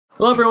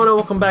Hello everyone and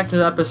welcome back to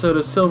the episode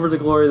of Silver to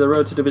Glory, the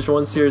Road to Division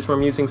 1 series where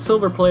I'm using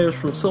silver players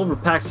from silver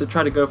packs to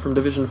try to go from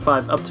Division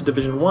 5 up to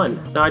Division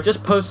 1. Now I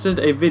just posted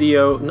a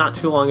video not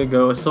too long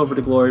ago of Silver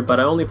to Glory, but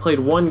I only played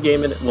one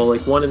game in it, well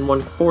like 1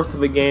 1/4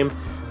 of a game,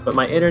 but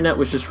my internet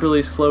was just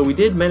really slow. We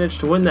did manage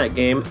to win that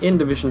game in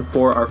Division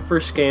 4, our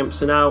first game,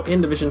 so now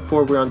in Division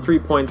 4 we're on 3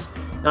 points,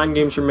 9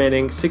 games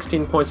remaining,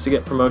 16 points to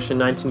get promotion,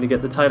 19 to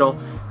get the title.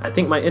 I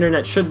think my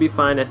internet should be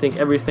fine, I think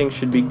everything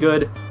should be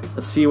good.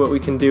 Let's see what we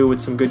can do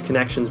with some good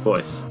connections,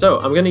 boys. So,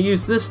 I'm going to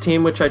use this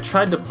team, which I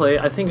tried to play.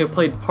 I think I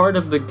played part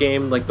of the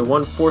game, like the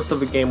 1/4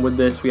 of the game with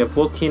this. We have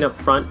Wilkeen up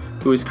front,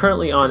 who is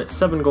currently on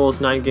 7 goals,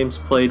 9 games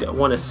played,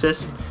 1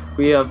 assist.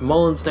 We have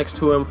Mullins next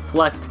to him,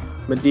 Fleck,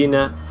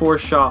 Medina,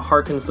 Forshaw,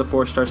 Harkins the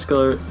 4-star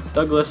skiller,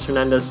 Douglas,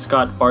 Hernandez,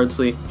 Scott,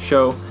 Bardsley,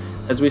 Show.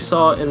 As we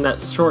saw in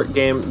that short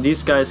game,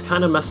 these guys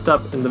kind of messed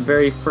up in the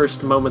very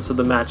first moments of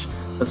the match.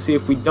 Let's see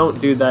if we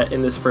don't do that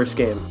in this first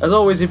game. As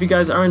always, if you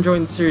guys are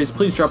enjoying the series,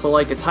 please drop a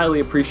like, it's highly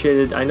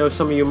appreciated. I know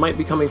some of you might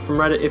be coming from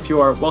Reddit. If you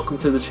are, welcome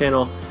to the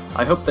channel.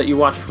 I hope that you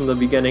watched from the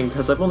beginning,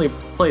 because I've only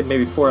played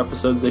maybe 4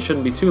 episodes, they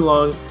shouldn't be too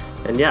long.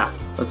 And yeah,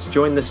 let's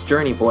join this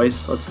journey,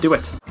 boys. Let's do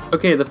it.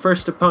 Okay, the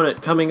first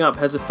opponent coming up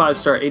has a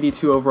 5-star,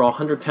 82 overall,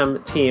 100 chem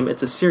team.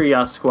 It's a Serie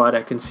A squad,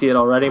 I can see it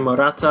already.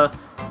 Morata,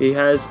 he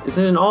has, it's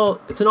an all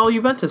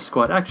Juventus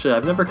squad, actually.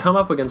 I've never come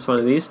up against one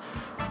of these,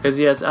 because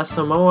he has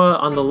Asamoah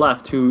on the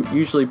left, who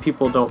usually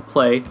people don't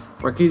play.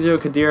 Marquisio,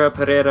 Khedira,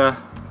 Pereira,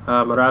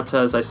 Morata,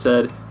 as I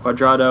said,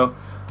 Cuadrado.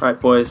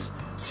 Alright, boys,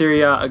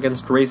 Serie A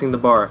against Raising the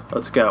Bar.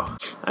 Let's go.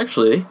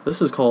 Actually,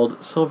 this is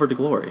called Silver to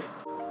Glory.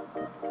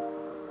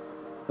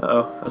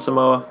 Uh-oh,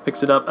 Asamoah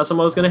picks it up.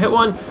 Asamoah's gonna hit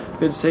one!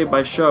 Good save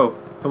by Show.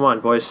 Come on,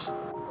 boys.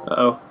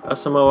 Uh-oh,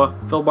 Asamoah.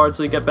 Phil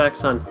Bardsley, get back,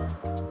 son.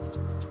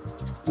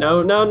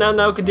 No, no, no,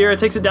 no, Khedira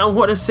takes it down.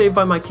 What a save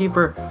by my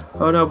keeper.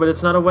 Oh no, but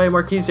it's not away,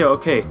 Marquisio.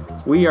 Okay,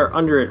 we are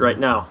under it right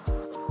now.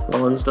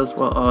 Mullins does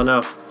well. Oh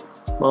no.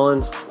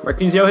 Mullins.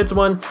 Marquisio hits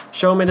one.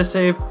 Show made a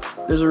save.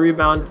 There's a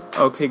rebound.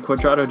 Okay,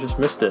 Cuadrado just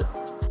missed it.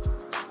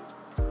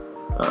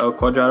 Uh-oh,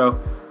 Cuadrado.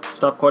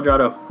 Stop,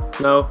 Cuadrado.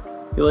 No,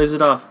 he lays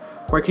it off.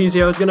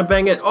 Marquisio is gonna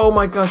bang it. Oh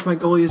my gosh, my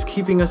goalie is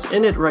keeping us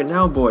in it right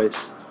now,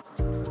 boys.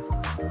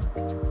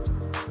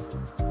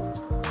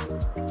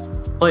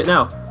 Play it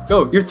now.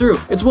 Go, you're through.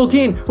 It's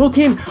Wilkeen.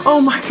 Wilkeen. Oh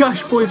my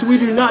gosh, boys, we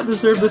do not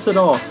deserve this at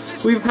all.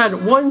 We've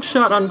had 1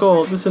 shot on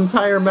goal this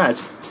entire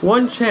match.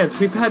 1 chance.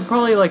 We've had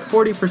probably like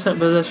 40%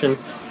 possession,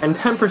 and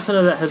 10%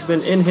 of that has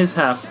been in his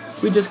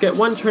half. We just get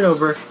 1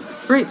 turnover.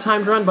 Great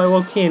timed run by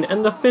Wilkeen,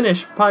 and the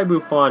finish by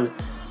Buffon.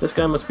 This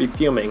guy must be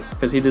fuming,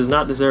 because he does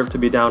not deserve to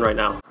be down right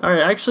now.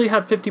 Alright, I actually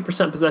have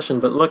 50%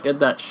 possession, but look at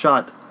that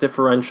shot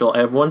differential. I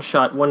have 1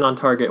 shot, 1 on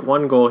target,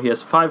 1 goal. He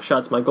has 5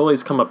 shots. My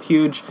goalie's come up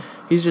huge.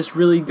 He's just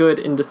really good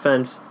in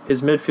defense.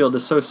 His midfield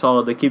is so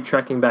solid, they keep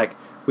tracking back.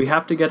 We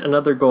have to get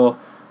another goal,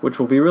 which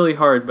will be really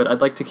hard, but I'd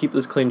like to keep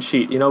this clean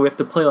sheet. You know, we have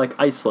to play like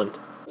Iceland.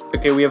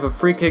 Okay, we have a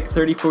free kick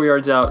 34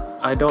 yards out.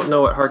 I don't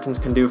know what Harkins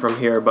can do from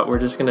here, but we're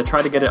just going to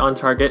try to get it on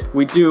target.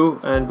 We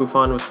do, and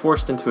Buffon was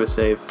forced into a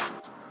save.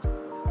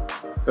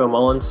 Go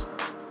Mullins.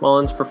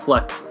 Mullins for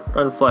Fleck.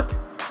 Run Fleck.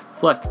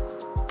 Fleck.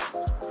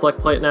 Fleck,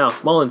 play it now.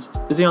 Mullins,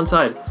 is he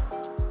onside?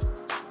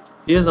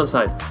 He is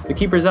onside. The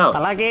keeper's out.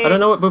 I don't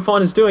know what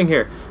Buffon is doing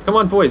here. Come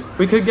on, boys.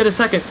 We could get a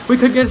second. We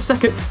could get a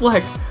second.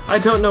 Fleck. I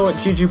don't know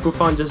what Gigi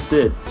Buffon just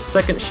did.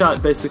 Second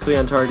shot basically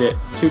on target.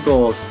 2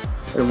 goals.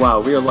 And wow,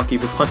 we are lucky.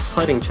 Buffon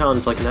sliding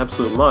challenge like an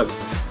absolute mug.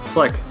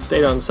 Fleck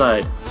stayed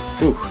onside.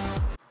 Ooh.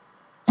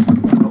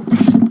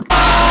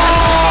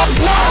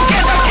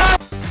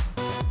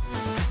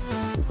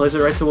 Plays it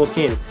right to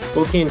Wilkeen.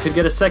 Wilkeen could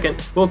get a second.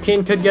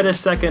 Wilkeen could get a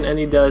second, and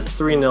he does.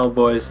 3-0,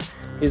 boys.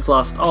 He's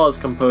lost all his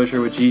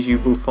composure with Gigi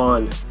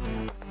Buffon.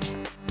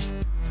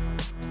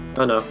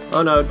 Oh no.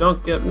 Oh no,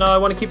 don't get... No, I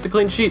want to keep the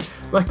clean sheet.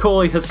 My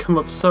goalie has come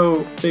up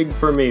so big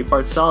for me.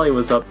 Barzali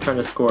was up trying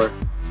to score.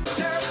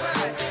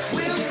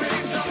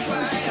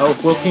 Oh,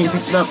 Wilkeen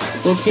picks it up.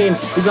 Wilkeen,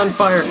 he's on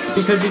fire.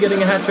 He could be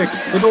getting a hat-trick.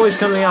 The goalie's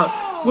coming out.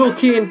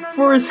 Wilkeen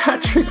for his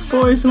hat-trick,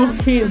 boys.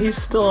 Wilkeen, he's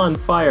still on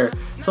fire.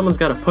 Someone's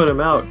got to put him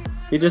out.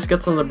 He just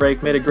gets on the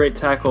break, made a great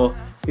tackle.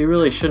 He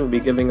really shouldn't be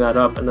giving that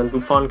up, and then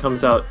Buffon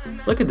comes out.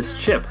 Look at this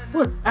chip.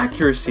 What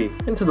accuracy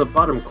into the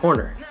bottom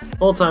corner.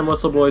 Full-time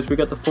whistle, boys. We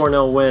got the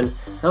 4-0 win.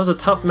 That was a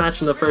tough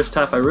match in the first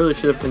half. I really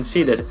should have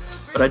conceded,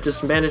 but I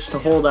just managed to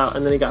hold out,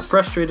 and then he got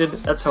frustrated.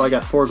 That's how I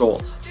got 4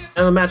 goals.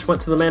 And the match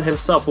went to the man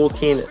himself,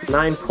 Wilkeen,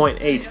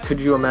 9.8.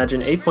 Could you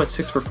imagine?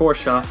 8.6 for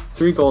Forshaw,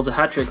 3 goals, a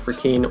hat-trick for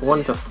Keane,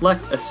 1 to Fleck,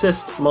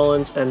 assist,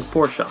 Mullins, and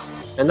Forshaw.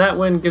 And that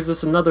win gives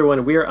us another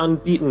win. We are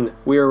unbeaten.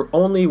 We are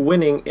only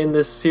winning in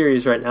this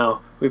series right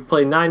now. We've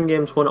played 9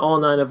 games, won all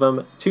 9 of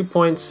them. 2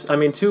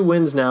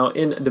 wins now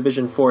in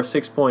Division 4,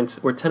 6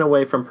 points. We're 10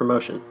 away from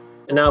promotion.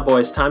 And now,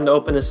 boys, time to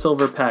open a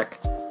silver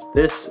pack.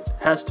 This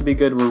has to be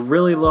good. We're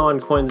really low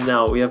on coins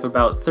now. We have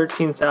about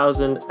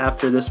 13,000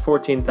 after this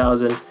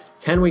 14,000.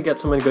 Can we get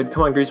someone good?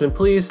 Come on, Griezmann,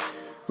 please.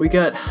 We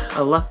get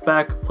a left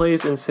back,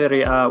 plays in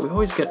Serie A. We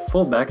always get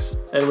fullbacks,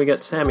 and we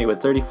get Sammy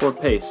with 34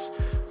 pace.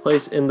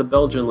 place in the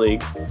Belgian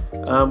League.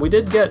 We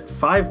did get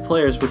 5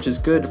 players, which is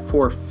good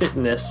for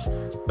fitness,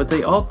 but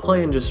they all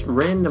play in just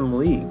random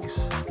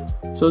leagues.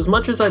 So as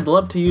much as I'd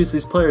love to use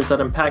these players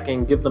that I'm packing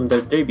and give them their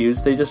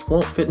debuts, they just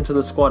won't fit into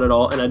the squad at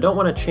all, and I don't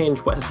want to change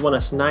what has won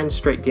us 9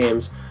 straight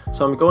games.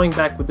 So I'm going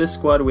back with this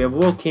squad. We have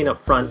Will Keane up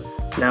front,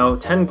 now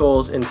 10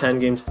 goals in 10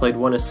 games played,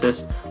 1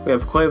 assist. We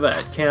have Cueva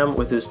at cam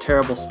with his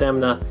terrible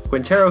stamina,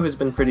 Quintero who's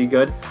been pretty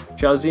good,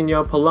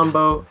 Jairzinho,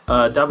 Palumbo,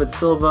 David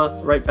Silva,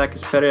 right back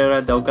is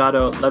Pereira,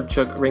 Delgado,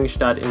 Levchuk,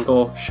 Ringstad in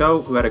goal.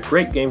 Show, who had a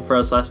great game for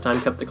us last time,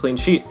 kept the clean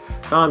sheet.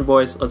 Come on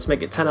boys, let's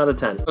make it 10 out of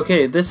 10.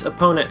 Okay, this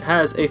opponent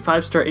has a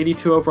 5-star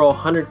 82 overall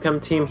 100 chem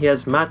team. He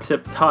has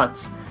Matip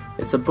Tots.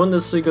 It's a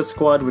Bundesliga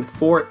squad with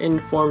 4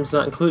 informs,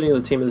 not including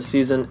the team of the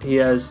season. He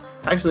has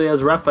Jefferson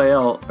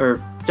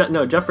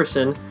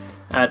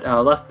at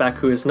left back,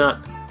 who is not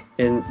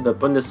in the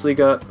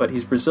Bundesliga, but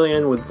he's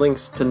Brazilian with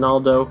links to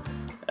Naldo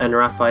and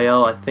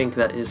Rafael. I think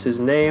that is his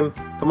name.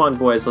 Come on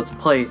boys, let's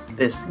play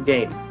this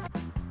game.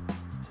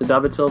 To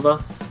David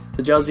Silva,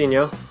 to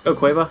Jairzinho, go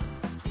Cueva.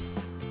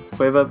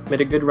 Cueva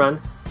made a good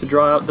run to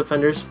draw out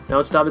defenders. Now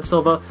it's David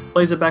Silva,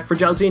 plays it back for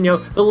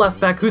Jairzinho, the left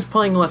back who's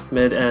playing left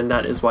mid, and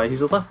that is why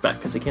he's a left back,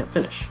 because he can't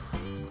finish.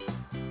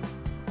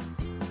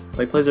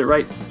 He plays it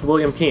right to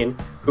William Keane,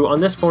 who on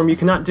this form you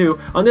cannot do.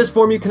 On this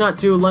form you cannot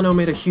do. Leno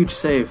made a huge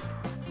save.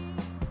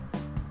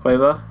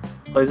 Cueva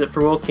plays it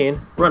for Will Keane.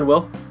 Run,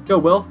 Will. Go,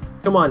 Will.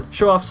 Come on,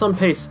 show off some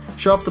pace.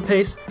 Show off the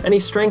pace. Any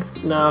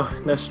strength? No,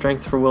 no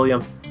strength for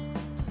William.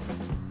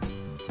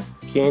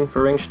 Keane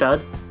for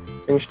Ringstad.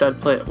 Ringstad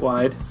play it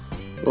wide.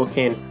 Will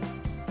Keane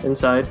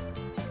inside.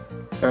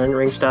 Turn,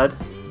 Ringstad.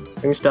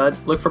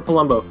 Ringstad, look for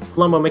Palumbo.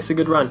 Palumbo makes a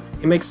good run.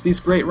 He makes these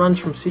great runs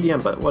from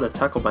CDM, but what a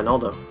tackle by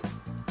Naldo.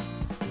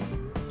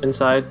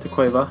 Inside to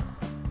Cueva.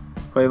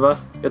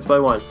 Cueva gets by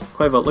 1.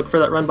 Cueva, look for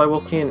that run by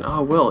Will Keane.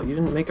 Oh, Will, you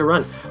didn't make a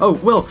run. Oh,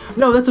 Will,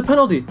 no, that's a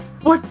penalty.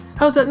 What?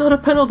 How's that not a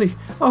penalty?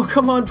 Oh,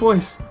 come on,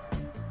 boys.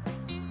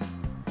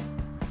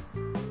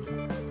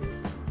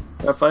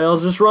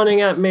 Rafael's just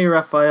running at me.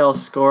 Rafael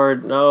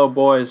scored. No,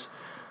 boys.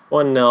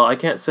 1-0. I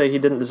can't say he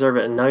didn't deserve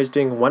it, and now he's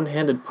doing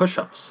one-handed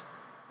push-ups.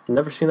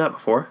 Never seen that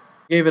before.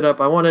 Gave it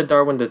up. I wanted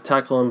Darwin to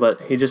tackle him,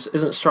 but he just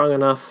isn't strong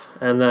enough.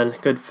 And then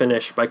good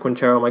finish by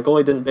Quintero. My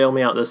goalie didn't bail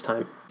me out this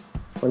time.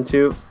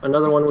 1-2.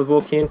 Another one with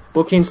Will Keane.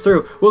 Will Keane's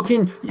through. Will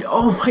Keane.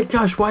 Oh my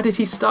gosh, why did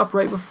he stop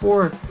right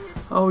before?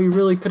 Oh, he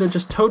really could have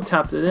just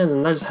toe-tapped it in,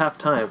 and there's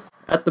halftime.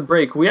 At the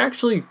break, we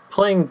actually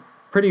playing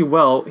pretty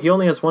well. He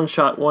only has 1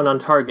 shot, 1 on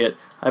target.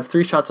 I have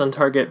 3 shots on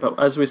target, but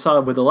as we saw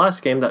with the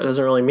last game, that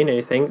doesn't really mean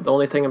anything. The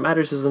only thing that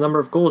matters is the number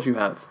of goals you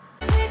have.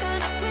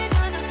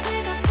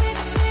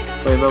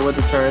 Cueva with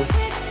the turn.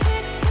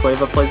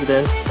 Cueva plays it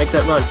in. Make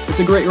that run. It's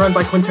a great run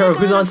by Quintero,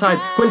 who's onside.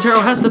 Quintero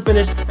has to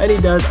finish, and he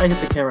does. I hit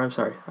the camera, I'm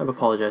sorry. I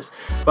apologize.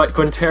 But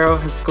Quintero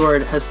has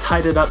scored, has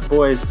tied it up,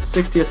 boys.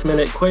 60th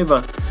minute.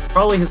 Cueva,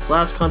 probably his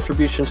last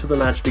contribution to the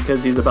match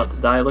because he's about to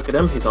die. Look at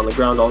him. He's on the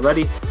ground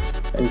already.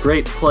 And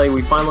great play.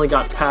 We finally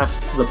got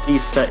past the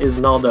beast that is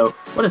Naldo.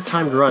 What a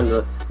timed run.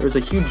 There was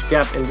a huge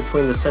gap in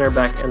between the center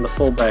back and the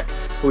full back.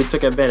 We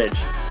took advantage.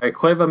 Alright,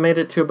 Cueva made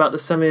it to about the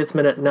 70th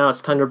minute. Now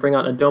it's time to bring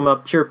on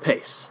Adoma, pure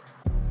pace.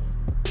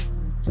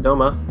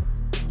 Adoma,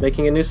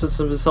 making a nuisance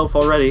of himself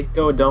already.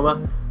 Go,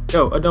 Adoma.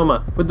 Go,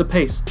 Adoma, with the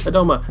pace.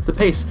 Adoma, the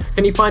pace.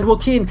 Can he find Will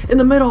Keane in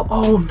the middle?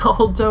 Oh,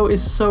 Naldo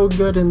is so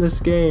good in this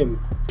game.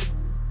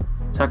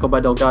 Tackle by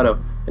Delgado,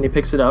 and he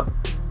picks it up.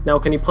 Now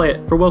can he play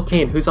it for Will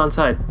Keane, who's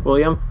onside?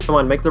 William, come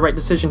on, make the right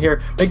decision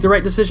here. Make the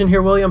right decision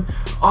here, William.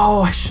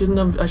 Oh, I should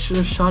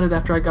have shot it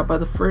after I got by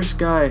the first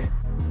guy.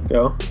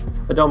 Go.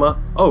 Adoma.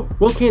 Oh,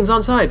 Will Keane's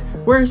onside.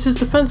 Where is his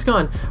defense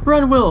gone?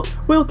 Run, Will.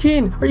 Will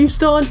Keane, are you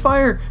still on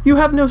fire? You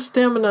have no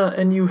stamina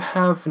and you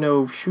have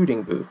no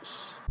shooting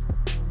boots.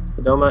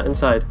 Adoma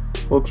inside.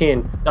 Will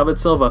Keane. David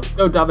Silva.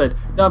 Go, David.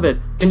 David,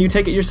 can you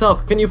take it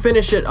yourself? Can you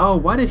finish it? Oh,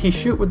 why did he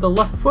shoot with the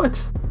left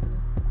foot?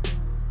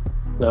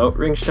 No,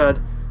 Ringstad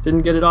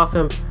didn't get it off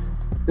him.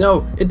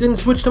 No, it didn't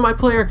switch to my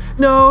player.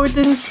 No, it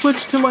didn't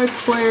switch to my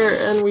player,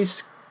 and we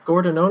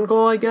scored an own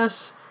goal, I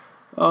guess?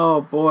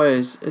 Oh,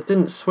 boys, it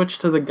didn't switch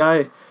to the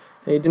guy,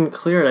 and he didn't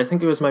clear it. I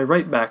think it was my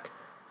right back.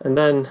 And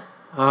then,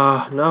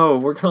 no,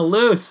 we're gonna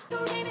lose.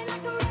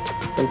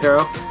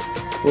 Quintero,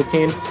 Will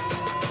Keane,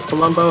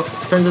 Palumbo,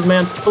 turns his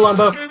man,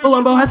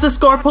 Palumbo has to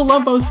score,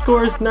 Palumbo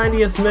scores,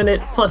 90th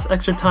minute, plus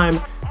extra time,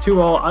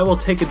 2-2. I will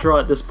take a draw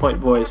at this point,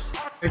 boys.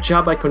 Great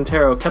job by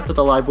Quintero, kept it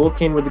alive. Will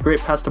Keane with a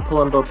great pass to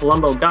Palumbo.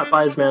 Palumbo got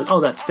by his man.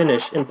 Oh, that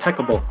finish,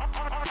 impeccable.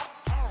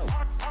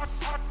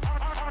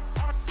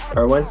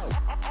 Darwin,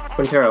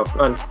 Quintero,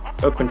 run.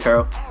 Go,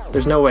 Quintero.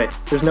 There's no way.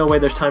 There's no way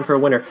there's time for a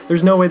winner.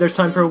 There's no way there's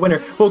time for a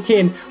winner. Will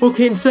Keane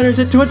centers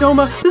it to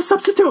Adoma, the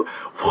substitute.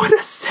 What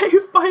a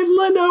save by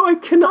Leno. I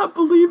cannot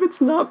believe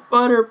it's not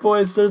butter,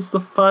 boys. There's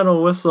the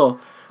final whistle.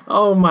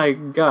 Oh my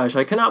gosh,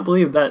 I cannot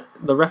believe that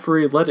the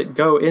referee let it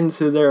go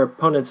into their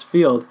opponent's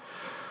field.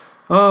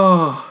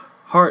 Oh,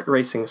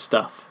 heart-racing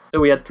stuff. So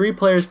we had 3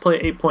 players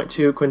play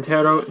 8.2,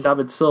 Quintero,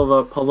 David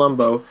Silva,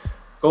 Palumbo.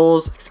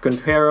 Goals,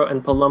 Quintero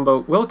and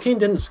Palumbo. Will Keane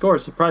didn't score,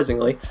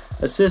 surprisingly.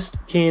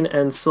 Assist, Keane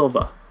and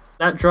Silva.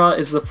 That draw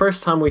is the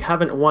first time we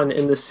haven't won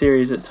in this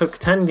series. It took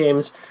 10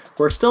 games.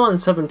 We're still on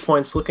 7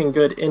 points, looking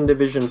good in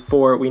Division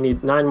 4. We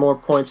need 9 more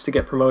points to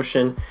get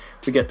promotion.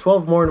 We get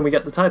 12 more and we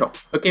get the title.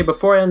 Okay,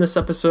 before I end this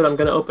episode, I'm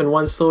going to open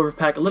one silver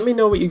pack. Let me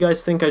know what you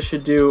guys think I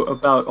should do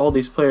about all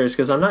these players,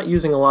 because I'm not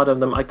using a lot of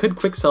them. I could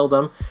quick sell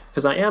them,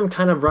 because I am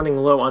kind of running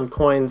low on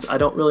coins. I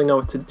don't really know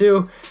what to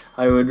do.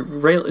 I would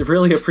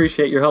really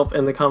appreciate your help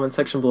in the comment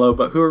section below,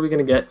 but who are we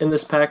going to get in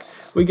this pack?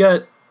 We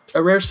get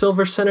a rare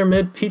silver center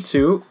mid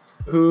P2,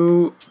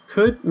 who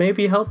could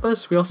maybe help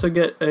us. We also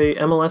get a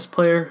MLS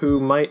player who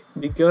might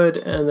be good,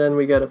 and then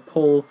we get a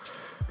Pole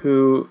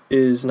who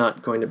is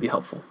not going to be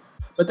helpful.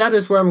 But that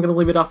is where I'm going to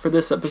leave it off for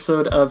this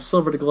episode of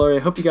Silver to Glory. I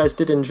hope you guys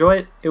did enjoy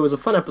it. It was a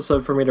fun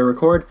episode for me to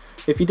record.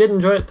 If you did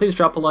enjoy it, please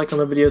drop a like on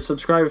the video,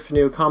 subscribe if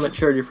you're new, comment,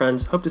 share with your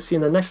friends. Hope to see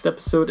you in the next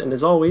episode, and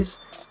as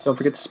always, don't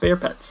forget to spay your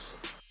pets.